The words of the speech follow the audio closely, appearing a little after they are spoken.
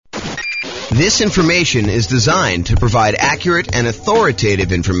This information is designed to provide accurate and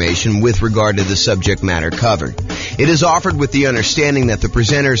authoritative information with regard to the subject matter covered. It is offered with the understanding that the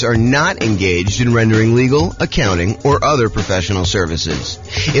presenters are not engaged in rendering legal, accounting, or other professional services.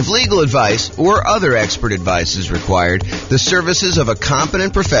 If legal advice or other expert advice is required, the services of a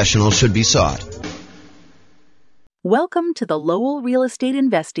competent professional should be sought. Welcome to the Lowell Real Estate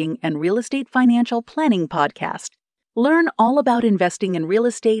Investing and Real Estate Financial Planning Podcast. Learn all about investing in real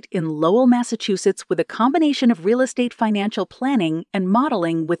estate in Lowell, Massachusetts with a combination of real estate financial planning and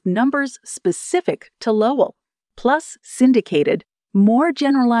modeling with numbers specific to Lowell, plus syndicated, more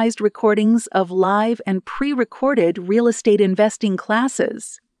generalized recordings of live and pre-recorded real estate investing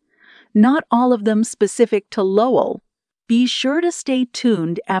classes. Not all of them specific to Lowell. Be sure to stay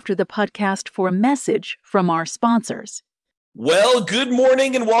tuned after the podcast for a message from our sponsors. Well, good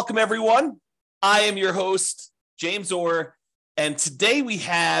morning and welcome, everyone. I am your host, James Orr, and today we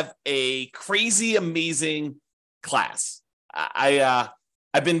have a crazy, amazing class. I've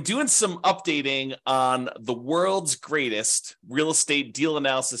been doing some updating on the world's greatest real estate deal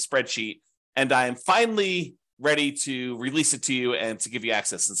analysis spreadsheet, and I am finally ready to release it to you and to give you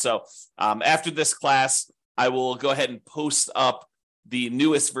access. And so after this class, I will go ahead and post up the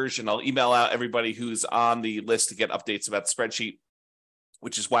newest version. I'll email out everybody who's on the list to get updates about the spreadsheet,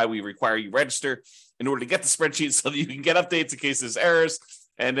 which is why we require you register in order to get the spreadsheet so that you can get updates in case there's errors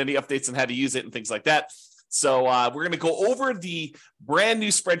and any updates on how to use it and things like that. So we're going to go over the brand new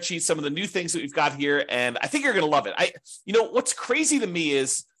spreadsheet, some of the new things that we've got here, and I think you're going to love it. What's crazy to me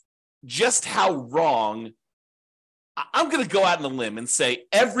is just how wrong I'm going to go out on a limb and say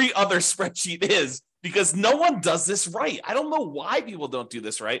every other spreadsheet is, because no one does this right. I don't know why people don't do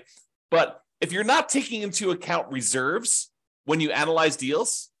this right, but if you're not taking into account reserves when you analyze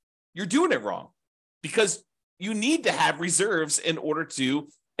deals, you're doing it wrong, because you need to have reserves in order to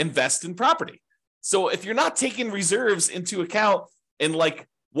invest in property. So if you're not taking reserves into account in like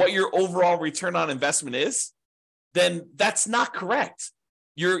what your overall return on investment is, then that's not correct.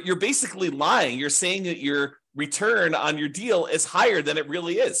 You're basically lying. You're saying that your return on your deal is higher than it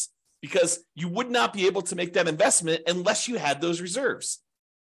really is, because you would not be able to make that investment unless you had those reserves.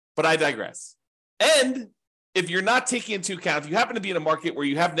 But I digress. And if you're not taking into account, if you happen to be in a market where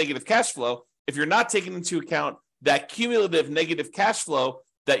you have negative cash flow, if you're not taking into account that cumulative negative cash flow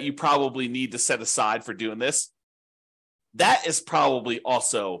that you probably need to set aside for doing this, that is probably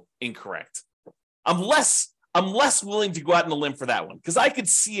also incorrect. I'm less willing to go out on a limb for that one, because I could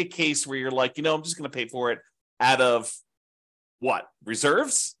see a case where you're like, I'm just going to pay for it out of what?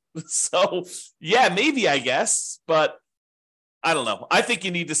 Reserves? So yeah, maybe, I guess, but I don't know. I think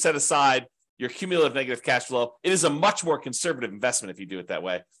you need to set aside your cumulative negative cash flow. It is a much more conservative investment if you do it that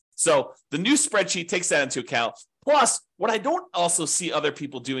way. So the new spreadsheet takes that into account. Plus, what I don't also see other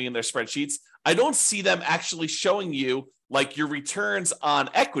people doing in their spreadsheets, I don't see them actually showing you like your returns on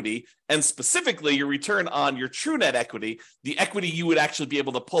equity, and specifically your return on your true net equity, the equity you would actually be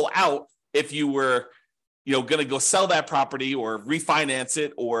able to pull out if you were going to go sell that property or refinance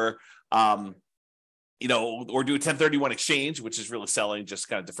it or, or do a 1031 exchange, which is really selling, just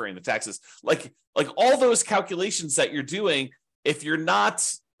kind of deferring the taxes. Like all those calculations that you're doing, if you're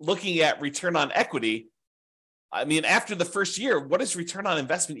not looking at return on equity, I mean, after the first year, what does return on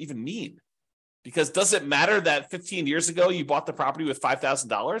investment even mean? Because does it matter that 15 years ago you bought the property with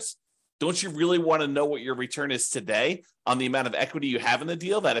 $5,000? Don't you really want to know what your return is today on the amount of equity you have in the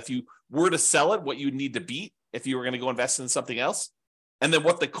deal, that if you were to sell it, what you need to beat if you were going to go invest in something else? And then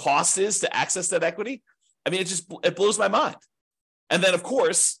what the cost is to access that equity? I mean, it blows my mind. And then, of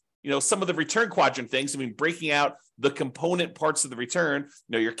course, some of the return quadrant things, breaking out the component parts of the return,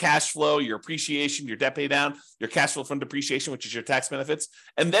 your cash flow, your appreciation, your debt pay down, your cash flow from depreciation, which is your tax benefits.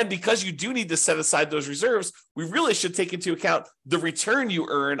 And then because you do need to set aside those reserves, we really should take into account the return you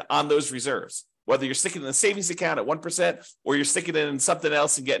earn on those reserves, whether you're sticking in the savings account at 1% or you're sticking it in something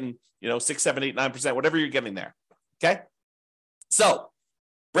else and getting, 6, 7, 8, 9%, whatever you're getting there. Okay. So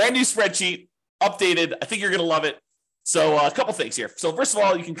brand new spreadsheet, updated. I think you're going to love it. So a couple things here. So first of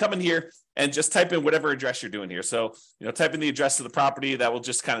all, you can come in here and just type in whatever address you're doing here. So, type in the address of the property. That will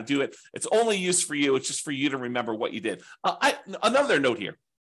just kind of do it. It's only used for you. It's just for you to remember what you did. Another note here.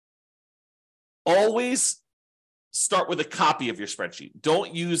 Always start with a copy of your spreadsheet.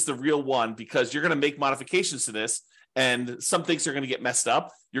 Don't use the real one, because you're going to make modifications to this and some things are going to get messed up.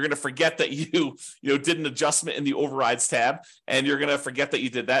 You're going to forget that you did an adjustment in the overrides tab, and you're going to forget that you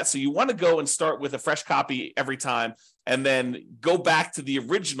did that. So you want to go and start with a fresh copy every time, and then go back to the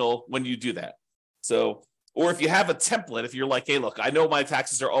original when you do that. So Or if you have a template, if you're like, hey, look, I know my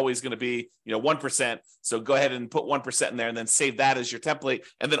taxes are always going to be, 1%. So go ahead and put 1% in there and then save that as your template.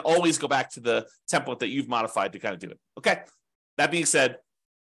 And then always go back to the template that you've modified to kind of do it. Okay. That being said,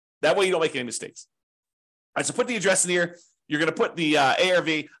 that way you don't make any mistakes. All right. So put the address in here. You're going to put the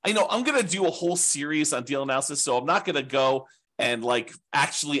ARV. I'm going to do a whole series on deal analysis. So I'm not going to go and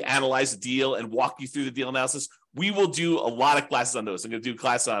actually analyze a deal and walk you through the deal analysis. We will do a lot of classes on those. I'm going to do a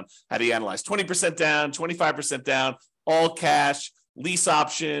class on how to analyze 20% down, 25% down, all cash, lease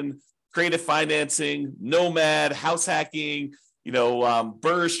option, creative financing, nomad, house hacking,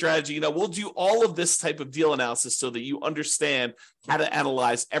 BRRRR strategy. We'll do all of this type of deal analysis so that you understand how to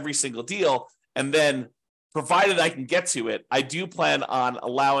analyze every single deal. And then, provided I can get to it, I do plan on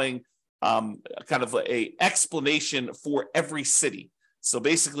allowing kind of a explanation for every city. So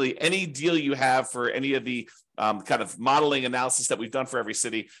basically, any deal you have for any of the kind of modeling analysis that we've done for every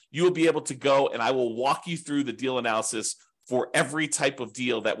city, you will be able to go and I will walk you through the deal analysis for every type of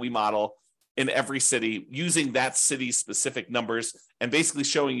deal that we model in every city using that city's specific numbers and basically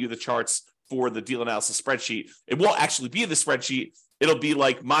showing you the charts for the deal analysis spreadsheet. It won't actually be the spreadsheet. It'll be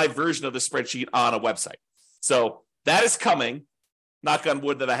like my version of the spreadsheet on a website. So that is coming. Knock on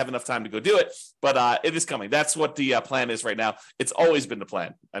wood that I have enough time to go do it, but it is coming. That's what the plan is right now. It's always been the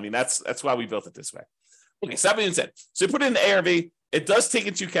plan. I mean, that's why we built it this way. Okay, so that being said, so you put it in the ARV. It does take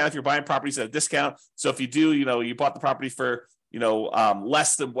into account if you're buying properties at a discount. So if you do, you bought the property for,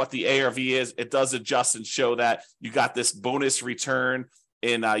 less than what the ARV is, it does adjust and show that you got this bonus return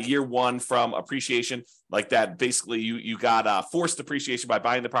in year one from appreciation, like that. Basically, you got forced appreciation by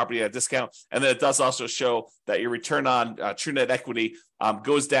buying the property at a discount. And then it does also show that your return on true net equity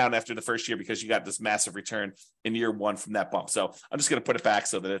goes down after the first year because you got this massive return in year one from that bump. So I'm just going to put it back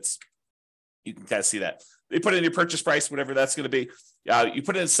so that you can kind of see that. They put in your purchase price, whatever that's going to be. You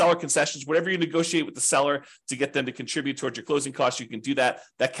put in seller concessions, whatever you negotiate with the seller to get them to contribute towards your closing costs, you can do that.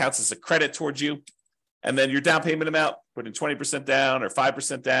 That counts as a credit towards you. And then your down payment amount, put in 20% down or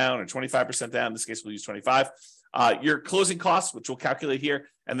 5% down or 25% down. In this case, we'll use 25. Your closing costs, which we'll calculate here,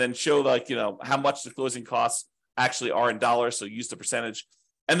 and then show how much the closing costs actually are in dollars. So use the percentage.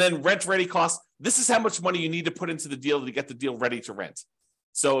 And then rent ready costs. This is how much money you need to put into the deal to get the deal ready to rent.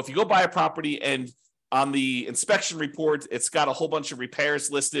 So if you go buy a property and on the inspection report, it's got a whole bunch of repairs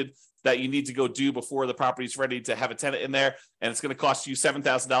listed that you need to go do before the property is ready to have a tenant in there, and it's going to cost you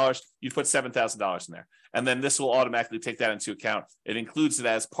 $7,000, you put $7,000 in there. And then this will automatically take that into account. It includes it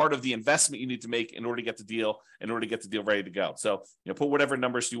as part of the investment you need to make in order to get the deal ready to go. So, put whatever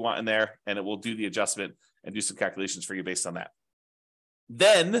numbers you want in there, and it will do the adjustment and do some calculations for you based on that.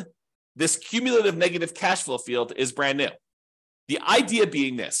 Then this cumulative negative cash flow field is brand new. The idea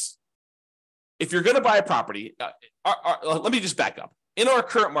being this: if you're going to buy a property, let me just back up. In our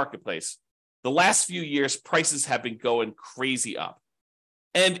current marketplace, the last few years, prices have been going crazy up,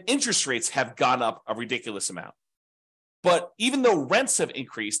 and interest rates have gone up a ridiculous amount. But even though rents have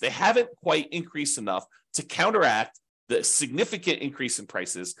increased, they haven't quite increased enough to counteract the significant increase in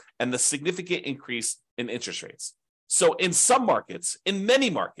prices and the significant increase in interest rates. So in some markets, in many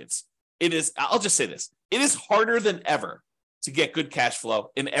markets, I'll just say this, it is harder than ever to get good cash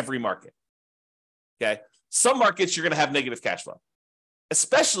flow in every market. Okay. Some markets, you're going to have negative cash flow,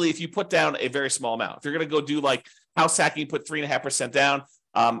 especially if you put down a very small amount. If you're going to go do house hacking, put 3.5% down,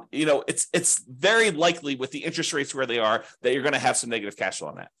 it's very likely with the interest rates where they are that you're going to have some negative cash flow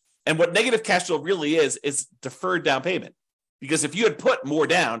on that. And what negative cash flow really is deferred down payment. Because if you had put more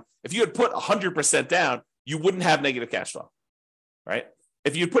down, if you had put 100% down, you wouldn't have negative cash flow, right?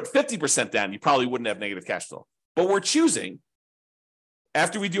 If you put 50% down, you probably wouldn't have negative cash flow. But we're choosing,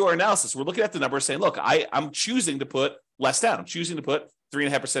 after we do our analysis, we're looking at the numbers saying, look, I'm choosing to put less down. I'm choosing to put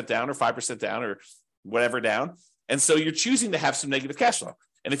 3.5% down or 5% down or whatever down. And so you're choosing to have some negative cash flow.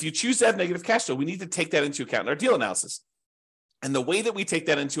 And if you choose to have negative cash flow, we need to take that into account in our deal analysis. And the way that we take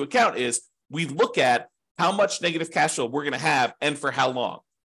that into account is we look at how much negative cash flow we're going to have and for how long.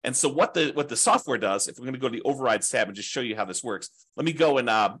 And so what the software does, if we're going to go to the overrides tab and just show you how this works, let me go and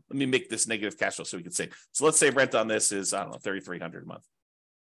let me make this negative cash flow so we can see. So let's say rent on this is, I don't know, $3,300 a month.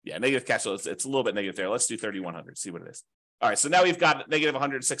 Yeah, negative cash flow, it's a little bit negative there. Let's do $3,100, see what it is. All right, so now we've got negative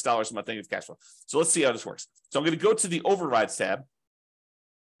 $106 a month negative cash flow. So let's see how this works. So I'm going to go to the overrides tab.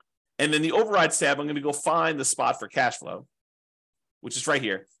 And in the overrides tab, I'm going to go find the spot for cash flow, which is right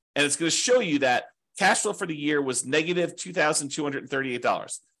here. And it's going to show you that cash flow for the year was negative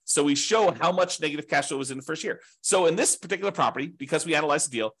 $2,238. So we show how much negative cash flow was in the first year. So in this particular property, because we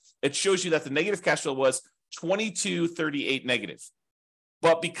analyzed the deal, it shows you that the negative cash flow was $2,238 negative.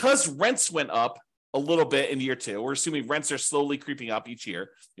 But because rents went up a little bit in year two. We're assuming rents are slowly creeping up each year.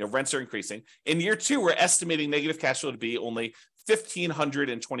 Rents are increasing. In year two, we're estimating negative cash flow to be only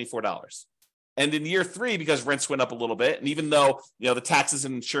 $1,524. And in year three, because rents went up a little bit, and even though the taxes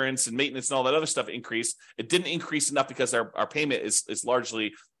and insurance and maintenance and all that other stuff increased, it didn't increase enough because our payment is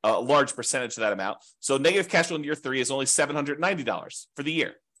largely a large percentage of that amount. So negative cash flow in year three is only $790 for the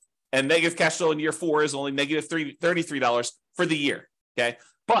year. And negative cash flow in year four is only negative $33 for the year. Okay.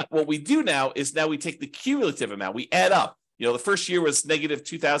 But what we do now is we take the cumulative amount. We add up. The first year was negative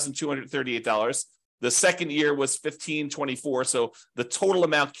 $2,238. The second year was $1,524. So the total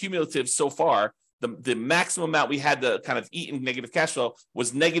amount cumulative so far, the maximum amount we had to kind of eat in negative cash flow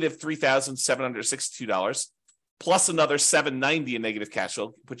was negative $3,762, plus another $790 in negative cash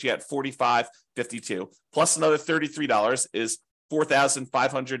flow, put you at $4,552, plus another $33 is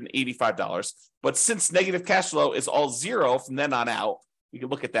 $4,585. But since negative cash flow is all zero from then on out, we can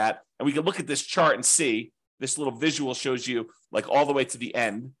look at that, and we can look at this chart and see this little visual shows you like all the way to the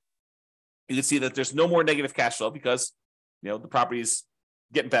end. You can see that there's no more negative cash flow because the property is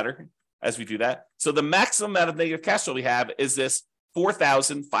getting better as we do that. So the maximum amount of negative cash flow we have is this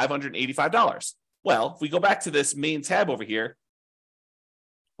 $4,585. Well, if we go back to this main tab over here,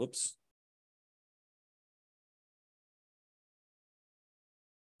 whoops.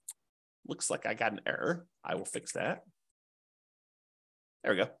 Looks like I got an error. I will fix that.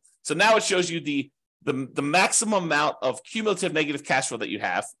 There we go. So now it shows you the maximum amount of cumulative negative cash flow that you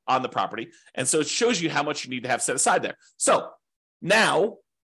have on the property. And so it shows you how much you need to have set aside there. So now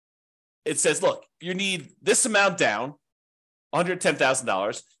it says, look, you need this amount down,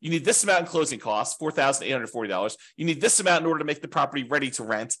 $110,000. You need this amount in closing costs, $4,840. You need this amount in order to make the property ready to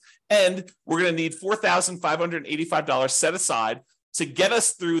rent. And we're going to need $4,585 set aside to get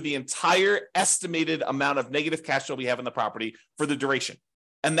us through the entire estimated amount of negative cash flow we have in the property for the duration.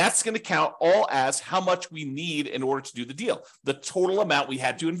 And that's going to count all as how much we need in order to do the deal, the total amount we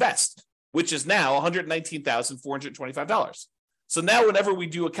had to invest, which is now $119,425. So now whenever we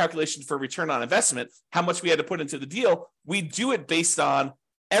do a calculation for return on investment, how much we had to put into the deal, we do it based on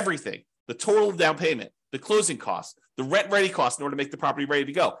everything, the total down payment, the closing costs, the rent ready costs in order to make the property ready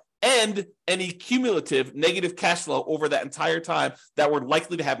to go, and any cumulative negative cash flow over that entire time that we're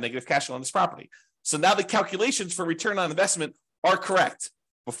likely to have negative cash flow on this property. So now the calculations for return on investment are correct.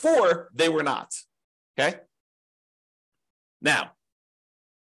 Before, they were not, okay? Now,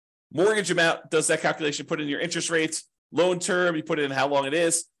 mortgage amount does that calculation, put in your interest rates, loan term, you put in how long it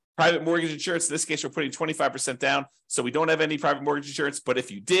is, private mortgage insurance, in this case, we're putting 25% down, so we don't have any private mortgage insurance, but if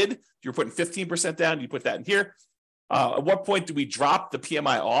you did, you're putting 15% down, you put that in here. At what point do we drop the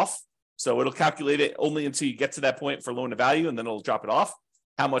PMI off? So it'll calculate it only until you get to that point for loan to value, and then it'll drop it off.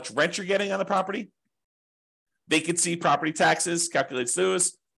 How much rent you're getting on the property. Vacancy, property taxes, calculates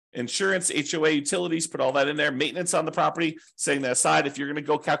those. Insurance, HOA, utilities, put all that in there. Maintenance on the property, setting that aside. If you're going to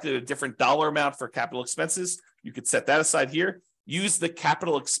go calculate a different dollar amount for capital expenses, you could set that aside here. Use the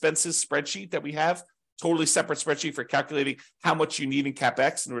capital expenses spreadsheet that we have, totally separate spreadsheet for calculating how much you need in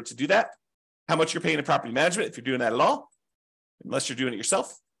CapEx in order to do that. How much you're paying in property management, if you're doing that at all, unless you're doing it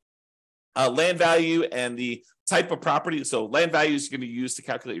yourself. Land value and the type of property. So land value is going to be used to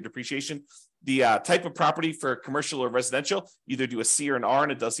calculate your depreciation. The type of property for commercial or residential, either do a C or an R,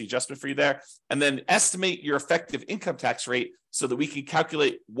 and it does the adjustment for you there. And then estimate your effective income tax rate so that we can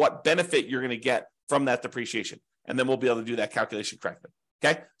calculate what benefit you're going to get from that depreciation. And then we'll be able to do that calculation correctly.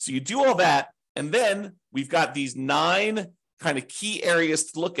 Okay, so you do all that, and then we've got these 9 kind of key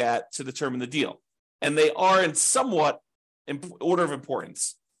areas to look at to determine the deal. And they are in somewhat order of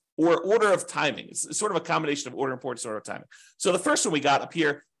importance or order of timing. It's sort of a combination of order of importance and order of timing. So the first one we got up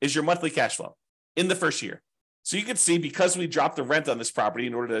here is your monthly cash flow in the first year. So you can see, because we dropped the rent on this property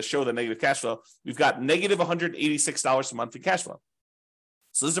in order to show the negative cash flow, we've got negative $186 a month in cash flow.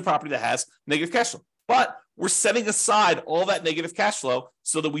 So this is a property that has negative cash flow. But we're setting aside all that negative cash flow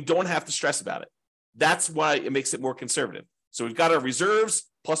so that we don't have to stress about it. That's why it makes it more conservative. So we've got our reserves,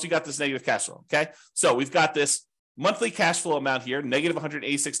 plus we got this negative cash flow, okay? So we've got this monthly cash flow amount here, negative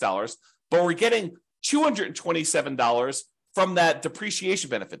 $186, but we're getting $227 from that depreciation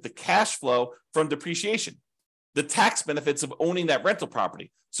benefit, the cash flow from depreciation, the tax benefits of owning that rental property.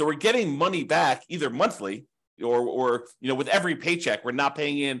 So we're getting money back either monthly or with every paycheck. We're not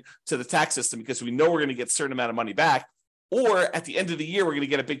paying in to the tax system because we know we're going to get a certain amount of money back, or at the end of the year, we're going to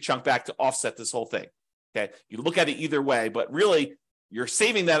get a big chunk back to offset this whole thing. Okay, you look at it either way, but really you're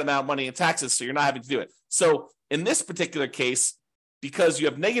saving that amount of money in taxes, so you're not having to do it. So in this particular case, because you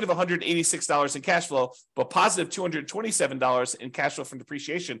have negative $186 in cash flow, but positive $227 in cash flow from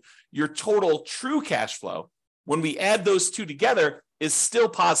depreciation, your total true cash flow, when we add those two together, is still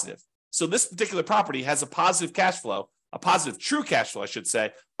positive. So this particular property has a positive cash flow, a positive true cash flow, I should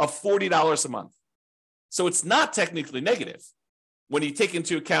say, of $40 a month. So it's not technically negative when you take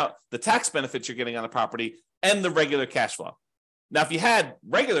into account the tax benefits you're getting on the property and the regular cash flow. Now, if you had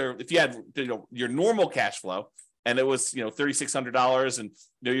your normal cash flow and it was $3,600 and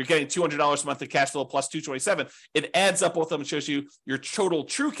you're getting $200 a month of cash flow plus $227, it adds up both of them and shows you your total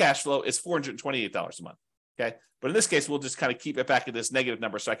true cash flow is $428 a month. Okay, but in this case, we'll just kind of keep it back at this negative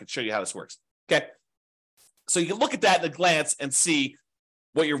number so I can show you how this works. Okay, so you can look at that at a glance and see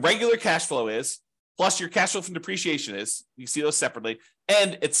what your regular cash flow is plus your cash flow from depreciation is. You see those separately,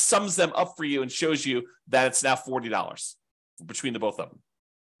 and it sums them up for you and shows you that it's now $40 between the both of them.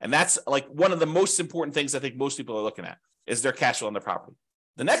 And that's like one of the most important things I think most people are looking at is their cash flow on their property.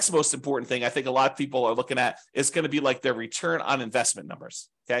 The next most important thing I think a lot of people are looking at is going to be like their return on investment numbers.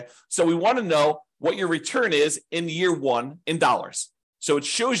 Okay, so we want to know what your return is in year one in dollars. So it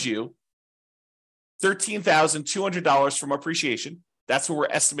shows you $13,200 from appreciation. That's where we're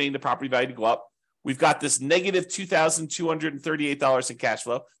estimating the property value to go up. We've got this negative $2,238 in cash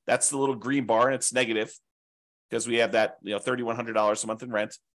flow. That's the little green bar, and it's negative because we have that $3,100 a month in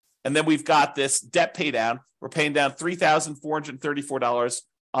rent. And then we've got this debt pay down. We're paying down $3,434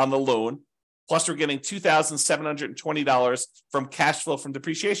 on the loan, plus we're getting $2,720 from cash flow from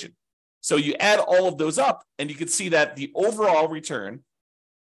depreciation. So you add all of those up, and you can see that the overall return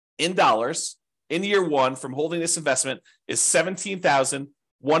in dollars in year one from holding this investment is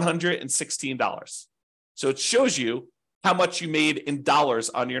 $17,116. So it shows you how much you made in dollars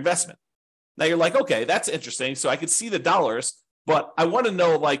on your investment. Now you're like, okay, that's interesting. So I could see the dollars, but I want to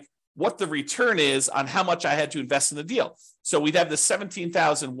know like what the return is on how much I had to invest in the deal. So we'd have the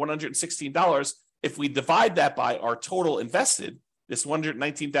 $17,116. If we divide that by our total invested, this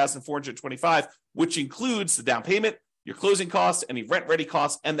 $119,425, which includes the down payment, your closing costs, any rent-ready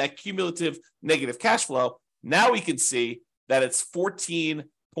costs, and that cumulative negative cash flow, now we can see that it's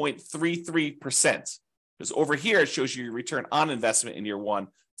 14.33%. Because over here, it shows you your return on investment in year one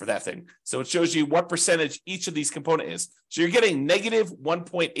for that thing. So it shows you what percentage each of these component is. So you're getting negative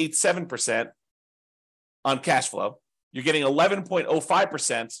 1.87% on cash flow. You're getting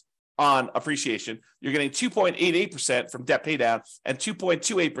 11.05% on appreciation. You're getting 2.88% from debt pay down and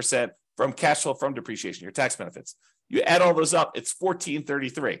 2.28% from cash flow from depreciation, your tax benefits. You add all those up, it's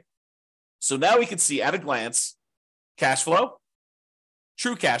 1433. So now we can see at a glance, cash flow,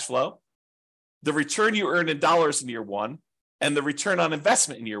 true cash flow, the return you earned in dollars in year one, and the return on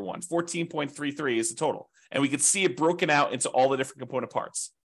investment in year one, 14.33 is the total. And we can see it broken out into all the different component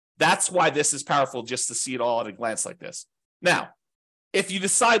parts. That's why this is powerful, just to see it all at a glance like this. Now, if you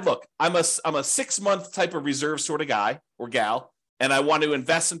decide, look, I'm a 6-month type of reserve sort of guy or gal, and I want to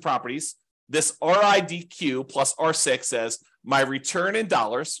invest in properties, this RIDQ plus R6 says my return in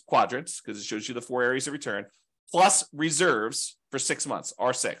dollars, quadrants, because it shows you the 4 areas of return, plus reserves for 6 months,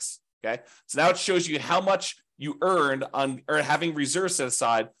 R6. Okay, so now it shows you how much you earned on or having reserves set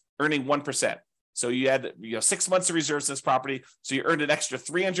aside, earning 1%. So you had 6 months of reserves in this property, so you earned an extra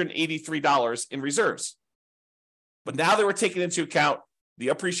 $383 in reserves. But now that we're taking into account the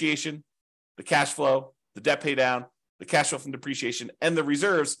appreciation, the cash flow, the debt pay down, the cash flow from depreciation, and the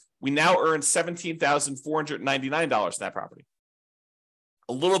reserves, we now earn $17,499 in that property.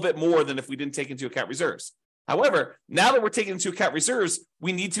 A little bit more than if we didn't take into account reserves. However, now that we're taking into account reserves,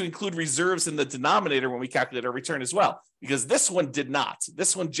 we need to include reserves in the denominator when we calculate our return as well, because this one did not.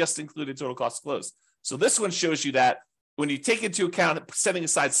 This one just included total cost to close. So this one shows you that when you take into account setting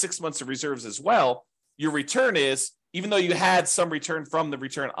aside 6 months of reserves as well, your return is, even though you had some return from the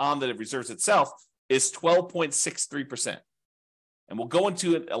return on the reserves itself, is 12.63%. And we'll go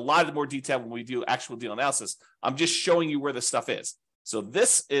into a lot more detail when we do actual deal analysis. I'm just showing you where this stuff is. So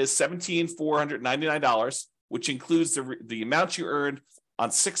this is $17,499, which includes the amount you earned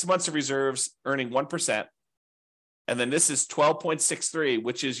on 6 months of reserves, earning 1%. And then this is 12.63,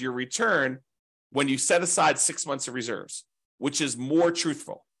 which is your return when you set aside 6 months of reserves, which is more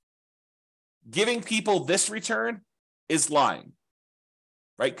truthful. Giving people this return is lying,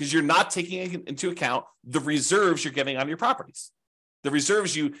 right? Because you're not taking into account the reserves you're getting on your properties. The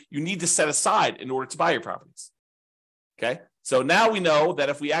reserves you need to set aside in order to buy your properties. Okay? So now we know that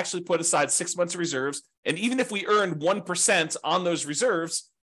if we actually put aside 6 months of reserves, and even if we earn 1% on those reserves,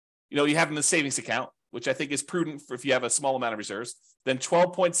 you have in the savings account, which I think is prudent for if you have a small amount of reserves, then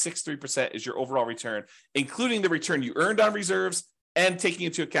 12.63% is your overall return, including the return you earned on reserves and taking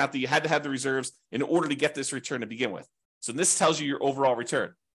into account that you had to have the reserves in order to get this return to begin with. So this tells you your overall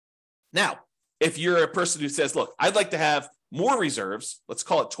return. Now, if you're a person who says, look, I'd like to have more reserves, let's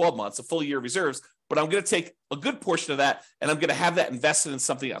call it 12 months, a full year of reserves, but I'm going to take a good portion of that and I'm going to have that invested in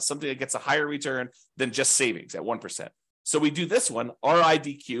something else, something that gets a higher return than just savings at 1%. So we do this one,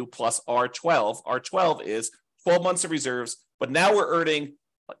 RIDQ plus R12. R12 is 12 months of reserves, but now we're earning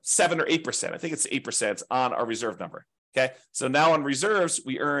 7 or 8%. I think it's 8% on our reserve number. Okay. So now on reserves,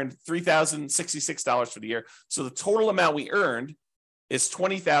 we earned $3,066 for the year. So the total amount we earned is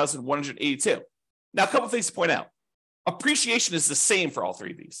 $20,182. Now, a couple of things to point out. Appreciation is the same for all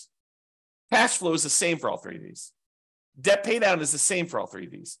three of these. Cash flow is the same for all three of these. Debt pay down is the same for all three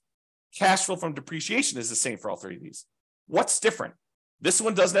of these. Cash flow from depreciation is the same for all three of these. What's different? This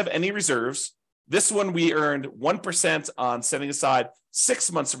one doesn't have any reserves. This one, we earned 1% on setting aside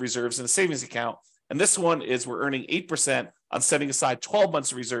 6 months of reserves in a savings account. And this one is we're earning 8% on setting aside 12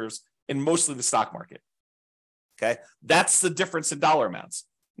 months of reserves in mostly the stock market. Okay, that's the difference in dollar amounts.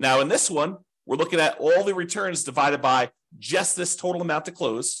 Now, in this one, we're looking at all the returns divided by just this total amount to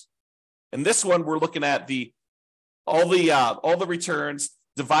close. In this one, we're looking at all the returns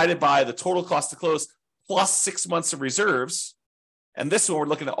divided by the total cost to close plus 6 months of reserves. And this one, we're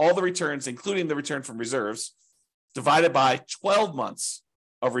looking at all the returns, including the return from reserves, divided by 12 months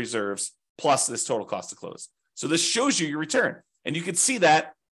of reserves plus this total cost to close. So this shows you your return. And you can see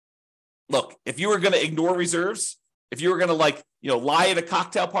that, look, if you were going to ignore reserves, if you were going to lie at a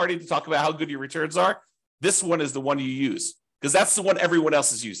cocktail party to talk about how good your returns are, this one is the one you use because that's the one everyone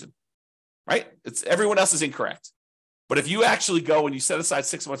else is using, right? Everyone else is incorrect. But if you actually go and you set aside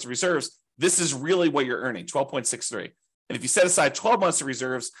 6 months of reserves, this is really what you're earning, 12.63. And if you set aside 12 months of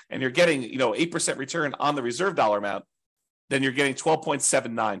reserves and you're getting 8% return on the reserve dollar amount, then you're getting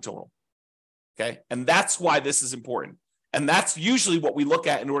 12.79 total. Okay. And that's why this is important. And that's usually what we look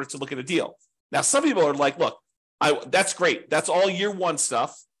at in order to look at a deal. Now, some people are like, look, that's great. That's all year one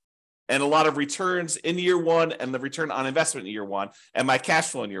stuff and a lot of returns in year one and the return on investment in year one and my cash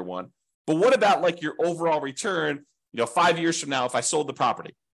flow in year one. But what about like your overall return, 5 years from now, if I sold the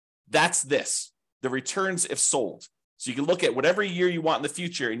property? That's the returns if sold. So you can look at whatever year you want in the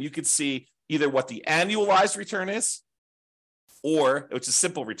future and you could see either what the annualized return is, or which is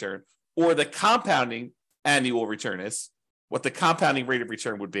simple return, or the compounding annual return is, what the compounding rate of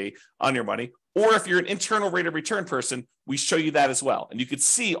return would be on your money. Or if you're an internal rate of return person, we show you that as well. And you could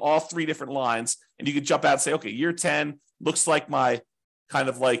see all three different lines and you could jump out and say, okay, year 10 looks like my kind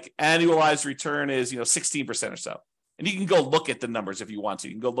of like annualized return is, 16% or so. And you can go look at the numbers if you want to.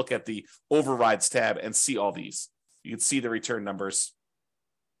 You can go look at the overrides tab and see all these. You can see the return numbers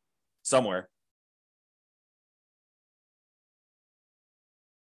somewhere.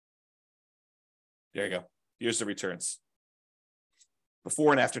 There you go. Here's the returns.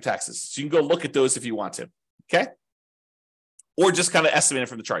 Before and after taxes. So you can go look at those if you want to. Okay? Or just kind of estimate it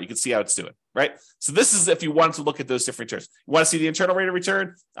from the chart. You can see how it's doing, right? So this is if you wanted to look at those different returns. You want to see the internal rate of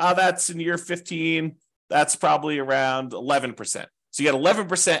return? That's in year 15. That's probably around 11%. So you get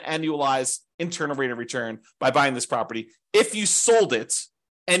 11% annualized internal rate of return by buying this property. If you sold it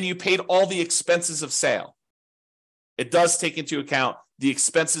and you paid all the expenses of sale, it does take into account the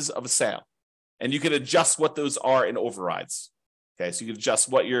expenses of a sale. And you can adjust what those are in overrides. Okay, so you can adjust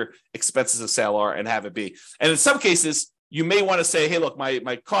what your expenses of sale are and have it be. And in some cases, you may want to say, hey, look,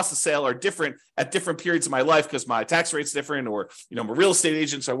 my costs of sale are different at different periods of my life because my tax rate's different, or I'm a real estate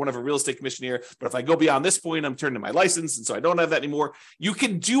agent, so I won't have a real estate commission here. But if I go beyond this point, I'm turning my license, and so I don't have that anymore. You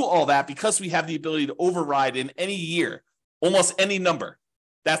can do all that because we have the ability to override in any year, almost any number.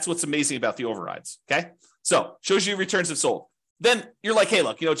 That's what's amazing about the overrides. Okay, so shows you returns if sold. Then you're like, hey,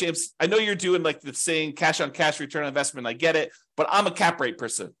 look, James, I know you're doing like the saying cash on cash return on investment. I get it, but I'm a cap rate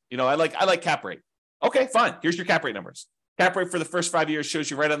person. I like cap rate. Okay, fine. Here's your cap rate numbers. Cap rate for the first 5 years shows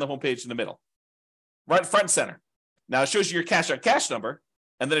you right on the homepage in the middle, right front and center. Now it shows you your cash on cash number,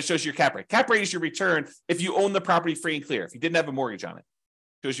 and then it shows you your cap rate. Cap rate is your return if you own the property free and clear, if you didn't have a mortgage on it.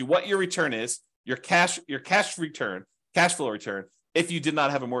 It shows you what your return is, your cash return, cash flow return, if you did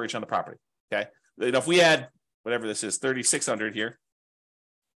not have a mortgage on the property. Okay. If we had whatever this is, 3,600 here,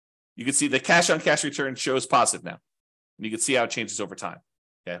 you can see the cash on cash return shows positive now. And you can see how it changes over time.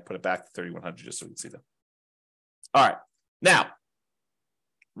 Okay, put it back to 3,100 just so we can see them. All right. Now,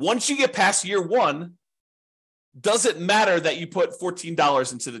 once you get past year one, does it matter that you put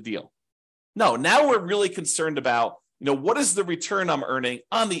 $14 into the deal? No, now we're really concerned about, what is the return I'm earning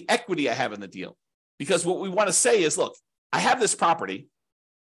on the equity I have in the deal? Because what we want to say is, look, I have this property,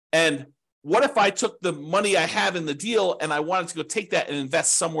 and what if I took the money I have in the deal and I wanted to go take that and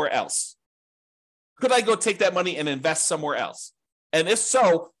invest somewhere else? Could I go take that money and invest somewhere else? And if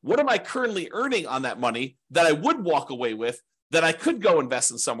so, what am I currently earning on that money that I would walk away with that I could go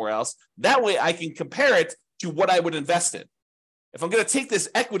invest in somewhere else? That way I can compare it to what I would invest in. If I'm going to take this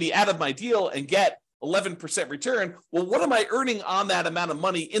equity out of my deal and get 11% return. Well, what am I earning on that amount of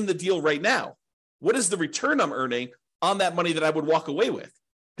money in the deal right now? What is the return I'm earning on that money that I would walk away with?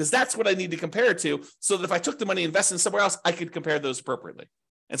 Because that's what I need to compare it to, so that if I took the money and invested in somewhere else, I could compare those appropriately.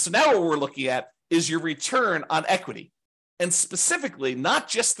 And so now what we're looking at is your return on equity. And specifically, not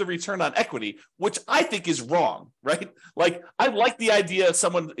just the return on equity, which I think is wrong, right? Like, I like the idea of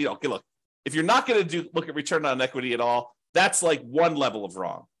someone, okay, look, if you're not going to look at return on equity at all, that's like one level of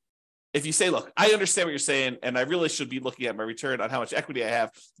wrong. If you say, look, I understand what you're saying, and I really should be looking at my return on how much equity I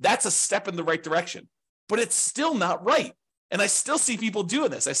have, that's a step in the right direction. But it's still not right. And I still see people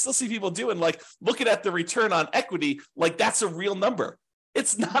doing this. I still see people doing, like, looking at the return on equity like that's a real number.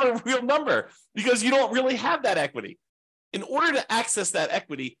 It's not a real number because you don't really have that equity. In order to access that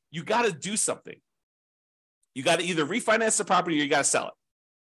equity, you got to do something. You got to either refinance the property or you got to sell it.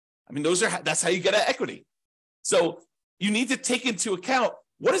 I mean, that's how you get equity. So you need to take into account,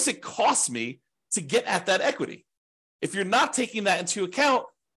 what does it cost me to get at that equity? If you're not taking that into account,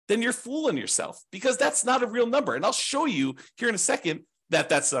 then you're fooling yourself, because that's not a real number. And I'll show you here in a second that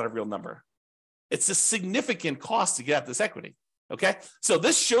that's not a real number. It's a significant cost to get at this equity. Okay. So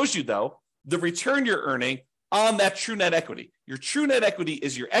this shows you, though, the return you're earning on that true net equity. Your true net equity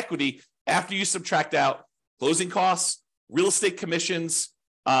is your equity after you subtract out closing costs, real estate commissions,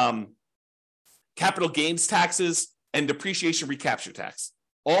 capital gains taxes, and depreciation recapture tax.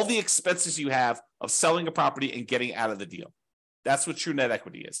 All the expenses you have of selling a property and getting out of the deal. That's what true net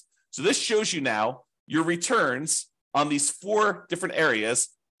equity is. So this shows you now your returns on these 4 different areas,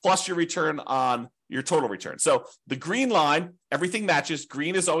 plus your return on your total return. So the green line, everything matches.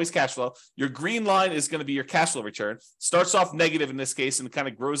 Green is always cash flow. Your green line is going to be your cash flow return. Starts off negative in this case and kind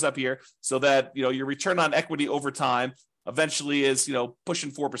of grows up here, so that your return on equity over time eventually is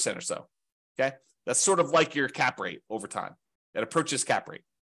pushing 4% or so. Okay, that's sort of like your cap rate over time. It approaches cap rate,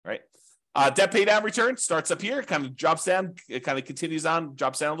 right? Debt pay down return starts up here, kind of drops down, it kind of continues on,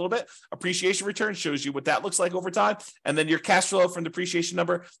 drops down a little bit. Appreciation return shows you what that looks like over time. And then your cash flow from depreciation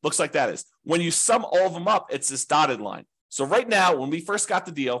number looks like that is. When you sum all of them up, it's this dotted line. So right now, when we first got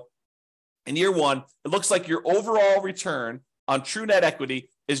the deal, in year 1, it looks like your overall return on true net equity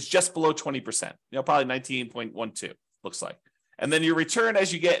is just below 20%, probably 19.12 looks like. And then your return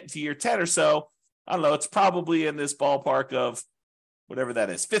as you get to year 10 or so, I don't know, it's probably in this ballpark of whatever that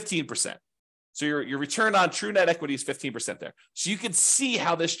is, 15%. So your return on true net equity is 15% there. So you can see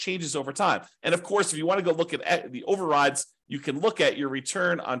how this changes over time. And of course, if you want to go look at the overrides, you can look at your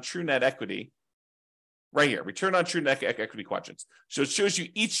return on true net equity right here, return on true net equity quadrants. So it shows you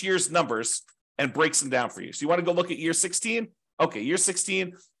each year's numbers and breaks them down for you. So you want to go look at year 16? Okay, year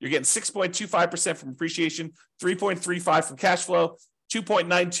 16, you're getting 6.25% from appreciation, 3.35 from cash flow,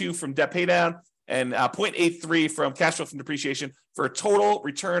 2.92 from debt paydown, and 0.83 from cash flow from depreciation, for a total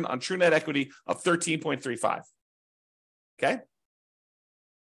return on true net equity of 13.35. Okay?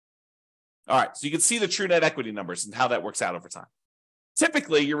 All right, so you can see the true net equity numbers and how that works out over time.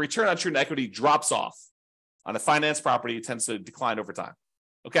 Typically, your return on true net equity drops off. On a finance property, it tends to decline over time.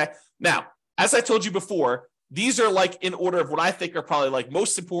 Okay? Now, as I told you before, these are like in order of what I think are probably like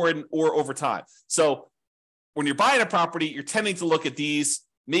most important or over time. So when you're buying a property, you're tending to look at these,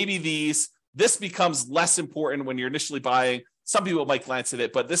 maybe these. This becomes less important when you're initially buying. Some people might glance at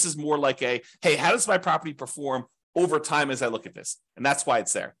it, but this is more like hey, how does my property perform over time as I look at this? And that's why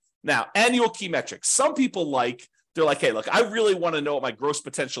it's there. Now, annual key metrics. Some people they're like, hey, look, I really want to know what my gross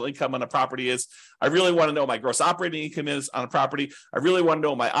potential income on a property is. I really want to know what my gross operating income is on a property. I really want to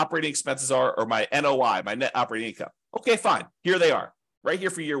know what my operating expenses are, or my NOI, my net operating income. Okay, fine. Here they are, right here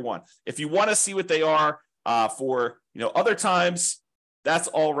for year 1. If you want to see what they are for other times, that's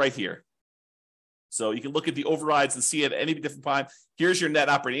all right here. So you can look at the overrides and see it at any different time. Here's your net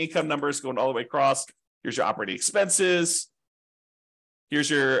operating income numbers going all the way across. Here's your operating expenses. Here's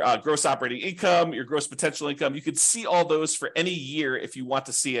your gross operating income, your gross potential income. You could see all those for any year if you want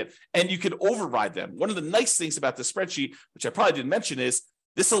to see it, and you can override them. One of the nice things about the spreadsheet, which I probably didn't mention, is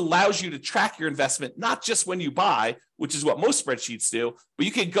this allows you to track your investment, not just when you buy, which is what most spreadsheets do, but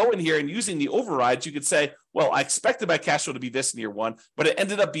you can go in here and using the overrides, you could say, well, I expected my cash flow to be this in year 1, but it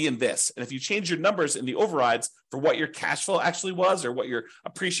ended up being this. And if you change your numbers in the overrides for what your cash flow actually was, or what your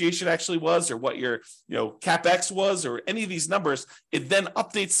appreciation actually was, or what your CapEx was, or any of these numbers, it then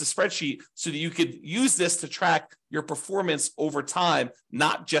updates the spreadsheet so that you could use this to track your performance over time,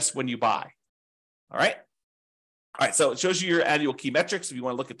 not just when you buy. All right. All right, so it shows you your annual key metrics if you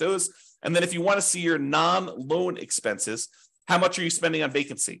want to look at those. And then if you want to see your non-loan expenses, how much are you spending on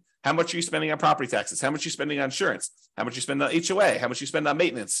vacancy? How much are you spending on property taxes? How much are you spending on insurance? How much you spend on HOA? How much you spend on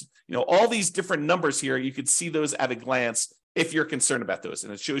maintenance? All these different numbers here, you can see those at a glance if you're concerned about those.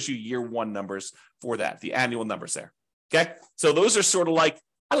 And it shows you year one numbers for that, the annual numbers there. Okay. So those are sort of like,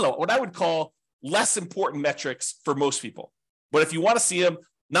 I don't know, what I would call less important metrics for most people. But if you want to see them,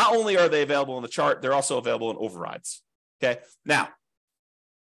 not only are they available in the chart, they're also available in overrides. Okay. Now,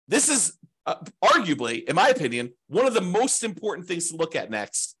 this is arguably, in my opinion, one of the most important things to look at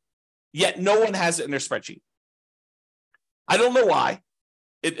next, yet no one has it in their spreadsheet. I don't know why.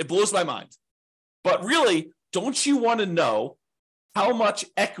 It blows my mind. But really, don't you want to know how much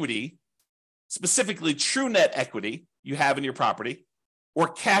equity, specifically true net equity, you have in your property, or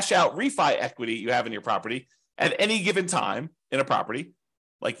cash out refi equity you have in your property at any given time in a property?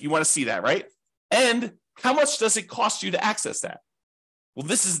 Like, you want to see that, right? And how much does it cost you to access that? Well,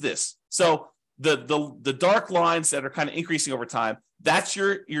 this is this. So the dark lines that are kind of increasing over time, that's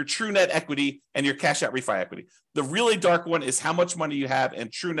your true net equity and your cash out refi equity. The really dark one is how much money you have in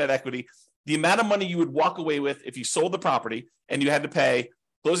true net equity, the amount of money you would walk away with if you sold the property and you had to pay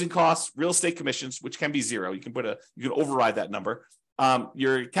closing costs, real estate commissions, which can be zero. You can override that number.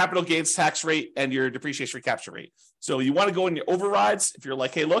 Your capital gains tax rate and your depreciation recapture rate. So you want to go in your overrides. If you're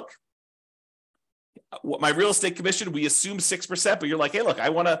like, hey, look, what my real estate commission, we assume 6%, but you're like, hey, look, I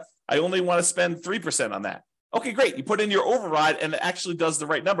only want to spend 3% on that. Okay, great. You put in your override and it actually does the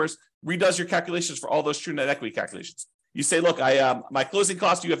right numbers, redoes your calculations for all those true net equity calculations. You say, look, my closing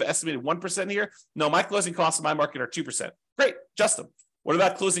costs, you have estimated 1% here. No, my closing costs in my market are 2%. Great, adjust them. What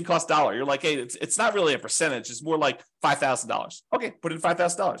about closing cost dollar? You're like, hey, it's not really a percentage. It's more like $5,000. Okay, put in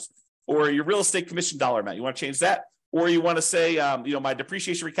 $5,000. Or your real estate commission dollar amount. You want to change that? Or you want to say, my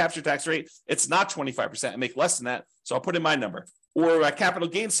depreciation recapture tax rate, it's not 25%. I make less than that, so I'll put in my number. Or a capital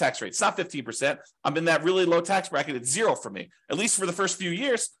gains tax rate, it's not 15%. I'm in that really low tax bracket. It's zero for me, at least for the first few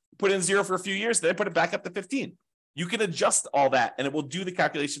years. Put in zero for a few years, then put it back up to 15. You can adjust all that, and it will do the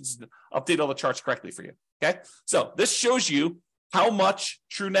calculations and update all the charts correctly for you. Okay, so this shows you how much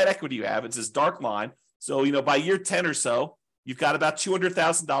true net equity you have. It's this dark line. So by year 10 or so, you've got about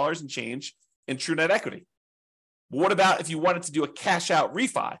 $200,000 and change in true net equity. But what about if you wanted to do a cash out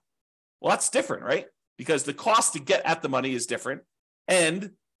refi? Well, that's different, right? Because the cost to get at the money is different,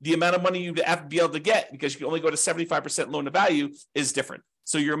 and the amount of money you have to be able to get, because you can only go to 75% loan to value, is different.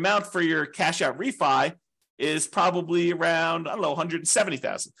 So your amount for your cash out refi is probably around,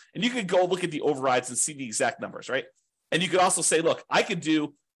 $170,000. And you could go look at the overrides and see the exact numbers, right? And you could also say, look, I don't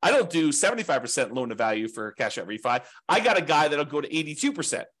do 75% loan to value for cash out refi. I got a guy that'll go to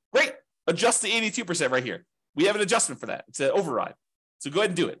 82%. Great. Adjust to 82% right here. We have an adjustment for that. It's an override. So go ahead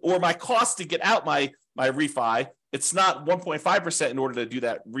and do it. Or my cost to get out my refi, it's not 1.5% in order to do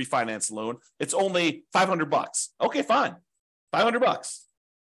that refinance loan. It's only $500. Okay, fine. $500.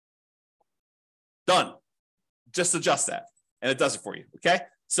 Done. Just adjust that. And it does it for you. Okay.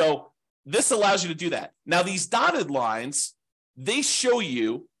 So this allows you to do that. Now, these dotted lines, they show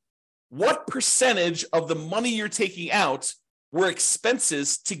you what percentage of the money you're taking out were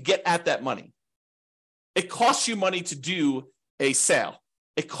expenses to get at that money. It costs you money to do a sale.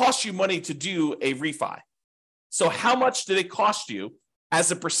 It costs you money to do a refi. So how much did it cost you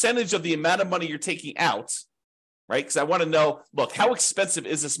as a percentage of the amount of money you're taking out, right? Because I want to know, look, how expensive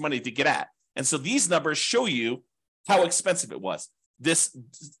is this money to get at? And so these numbers show you how expensive it was. This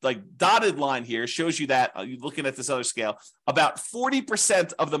like dotted line here shows you that, looking at this other scale, about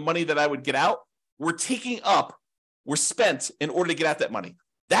 40% of the money that I would get out were spent in order to get at that money.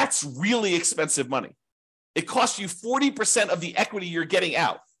 That's really expensive money. It costs you 40% of the equity you're getting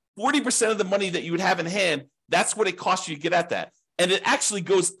out. 40% of the money that you would have in hand, that's what it costs you to get at that. And it actually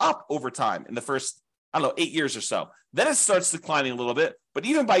goes up over time in the first, 8 years or so. Then it starts declining a little bit. But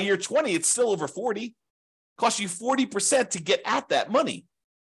even by year 20, it's still over 40. It costs you 40% to get at that money.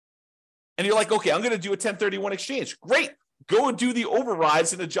 And you're like, okay, I'm going to do a 1031 exchange. Great. Go and do the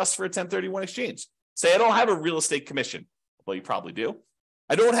overrides and adjust for a 1031 exchange. Say, I don't have a real estate commission. Well, you probably do.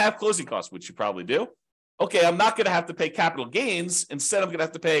 I don't have closing costs, which you probably do. Okay, I'm not going to have to pay capital gains. Instead, I'm going to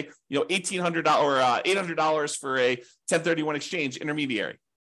have to pay $1,800 or $800 for a 1031 exchange intermediary.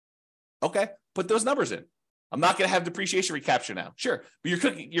 Okay, put those numbers in. I'm not going to have depreciation recapture now. Sure, but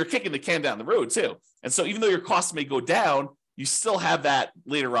you're kicking the can down the road too. And so even though your costs may go down, you still have that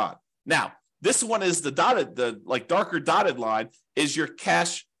later on. Now, this one is the darker dotted line is your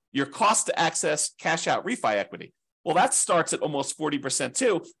cost to access cash out refi equity. Well, that starts at almost 40%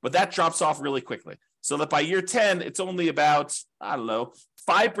 too, but that drops off really quickly. So that by year 10, it's only about,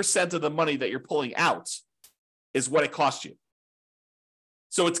 5% of the money that you're pulling out is what it costs you.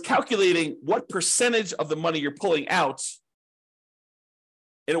 So it's calculating what percentage of the money you're pulling out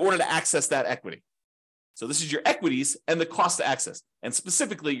in order to access that equity. So this is your equities and the cost to access, and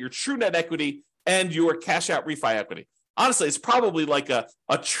specifically your true net equity and your cash out refi equity. Honestly, it's probably like a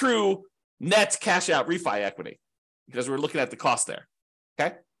true net cash out refi equity because we're looking at the cost there.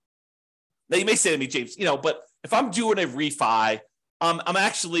 Okay. Now you may say to me, James, but if I'm doing a refi, I'm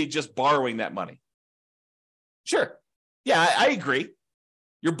actually just borrowing that money. Sure. Yeah, I agree.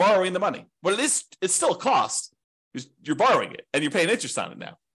 You're borrowing the money, but it's still a cost. You're borrowing it and you're paying interest on it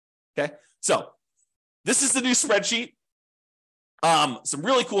now. Okay. So this is the new spreadsheet. Some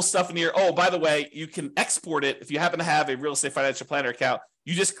really cool stuff in here. Oh, by the way, you can export it. If you happen to have a real estate financial planner account,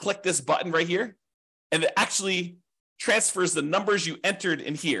 you just click this button right here and it actually transfers the numbers you entered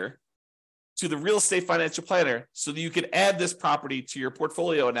in here to the real estate financial planner so that you can add this property to your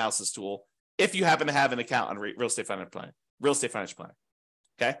portfolio analysis tool if you happen to have an account on real estate financial planner.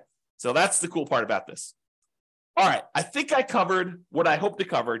 Okay. So that's the cool part about this. All right. I think I covered what I hope to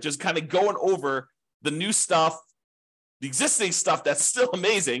cover, just kind of going over the new stuff, the existing stuff that's still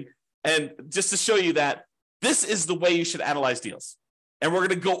amazing. And just to show you that this is the way you should analyze deals. And we're going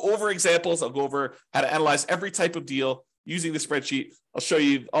to go over examples. I'll go over how to analyze every type of deal using the spreadsheet. I'll show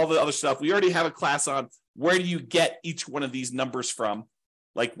you all the other stuff. We already have a class on where do you get each one of these numbers from?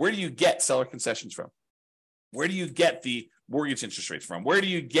 Like, where do you get seller concessions from? Where do you get the mortgage interest rates from? Where do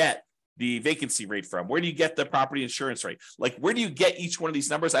you get the vacancy rate from? Where do you get the property insurance rate? Like, where do you get each one of these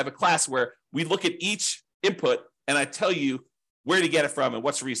numbers? I have a class where we look at each input and I tell you where to get it from and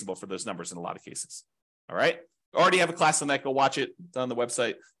what's reasonable for those numbers in a lot of cases. All right. I already have a class on that. Go watch it. It's on the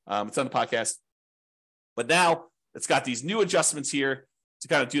website. It's on the podcast. But now it's got these new adjustments here to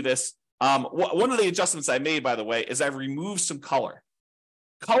kind of do this. One of the adjustments I made, by the way, is I've removed some color.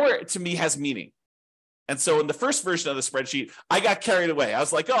 Color to me has meaning. And so in the first version of the spreadsheet, I got carried away. I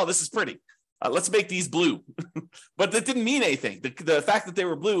was like, oh, this is pretty. Let's make these blue. But that didn't mean anything. The fact that they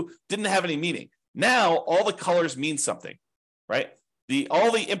were blue didn't have any meaning. Now all the colors mean something, right?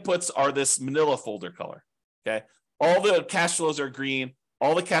 All the inputs are this manila folder color, okay? All the cash flows are green.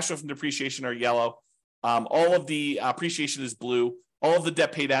 All the cash flow from depreciation are yellow. All of the appreciation is blue. All of the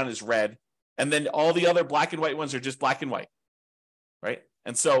debt pay down is red. And then all the other black and white ones are just black and white, right?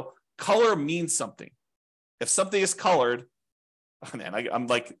 And so color means something. If something is colored, oh man,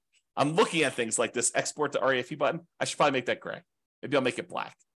 I'm looking at things like this export to REFE button. I should probably make that gray. Maybe I'll make it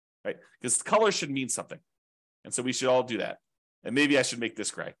black, right? Because color should mean something. And so we should all do that. And maybe I should make this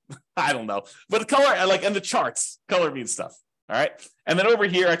gray. I don't know. But the color, and the charts, color means stuff. All right. And then over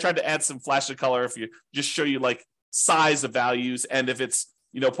here, I tried to add some flash of color if you just show you like size of values. And if it's,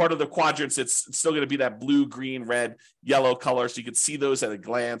 part of the quadrants, it's still going to be that blue, green, red, yellow color. So you can see those at a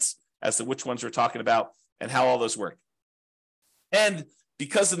glance as to which ones we're talking about and how all those work. And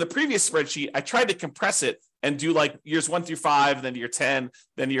because in the previous spreadsheet, I tried to compress it and do like years 1 through 5, then year 10,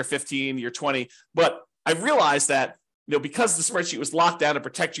 then year 15, year 20. But I realized that, because the spreadsheet was locked down to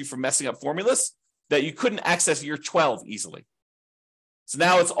protect you from messing up formulas, that you couldn't access year 12 easily. So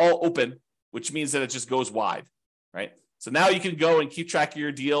now it's all open, which means that it just goes wide, right? So now you can go and keep track of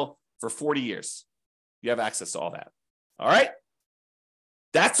your deal for 40 years. You have access to all that. All right.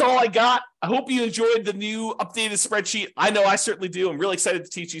 That's all I got. I hope you enjoyed the new updated spreadsheet. I know I certainly do. I'm really excited to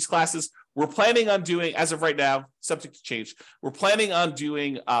teach these classes. We're planning on doing, as of right now, subject to change, we're planning on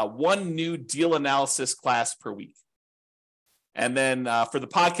doing one new deal analysis class per week. And then for the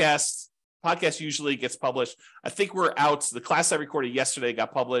podcast usually gets published. I think we're out. The class I recorded yesterday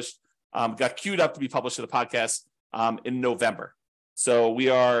got published, got queued up to be published to the podcast in November. So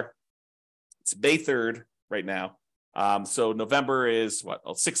it's May 3rd right now. So November is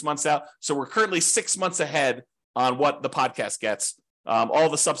 6 months out. So we're currently 6 months ahead on what the podcast gets. All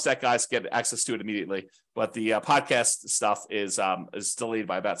the Substack guys get access to it immediately, but the podcast stuff is delayed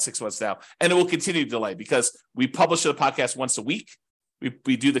by about 6 months now, and it will continue to delay because we publish the podcast once a week.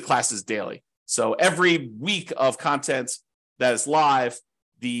 We do the classes daily. So every week of content that is live,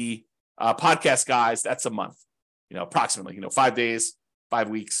 the podcast guys, that's a month, approximately, 5 days, 5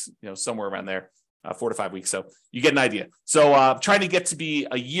 weeks, somewhere around there. 4 to 5 weeks. So you get an idea. So I'm trying to get to be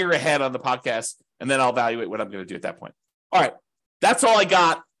a year ahead on the podcast, and then I'll evaluate what I'm going to do at that point. All right. That's all I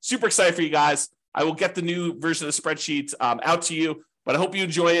got. Super excited for you guys. I will get the new version of the spreadsheet out to you, but I hope you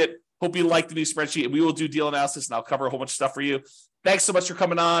enjoy it. Hope you like the new spreadsheet, and we will do deal analysis, and I'll cover a whole bunch of stuff for you. Thanks so much for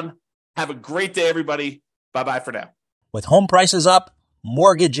coming on. Have a great day, everybody. Bye-bye for now. With home prices up,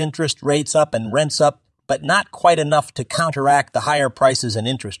 mortgage interest rates up, and rents up, but not quite enough to counteract the higher prices and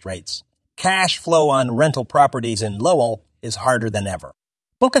interest rates, cash flow on rental properties in Lowell is harder than ever.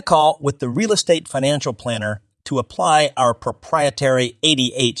 Book a call with the Real Estate Financial Planner to apply our proprietary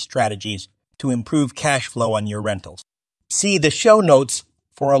 88 strategies to improve cash flow on your rentals. See the show notes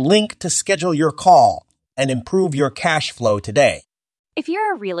for a link to schedule your call and improve your cash flow today. If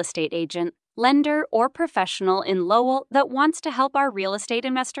you're a real estate agent, lender, or professional in Lowell that wants to help our real estate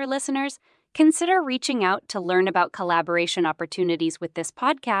investor listeners, consider reaching out to learn about collaboration opportunities with this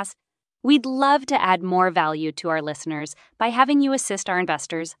podcast. We'd love to add more value to our listeners by having you assist our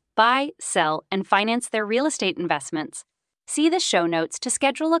investors buy, sell, and finance their real estate investments. See the show notes to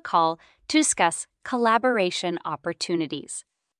schedule a call to discuss collaboration opportunities.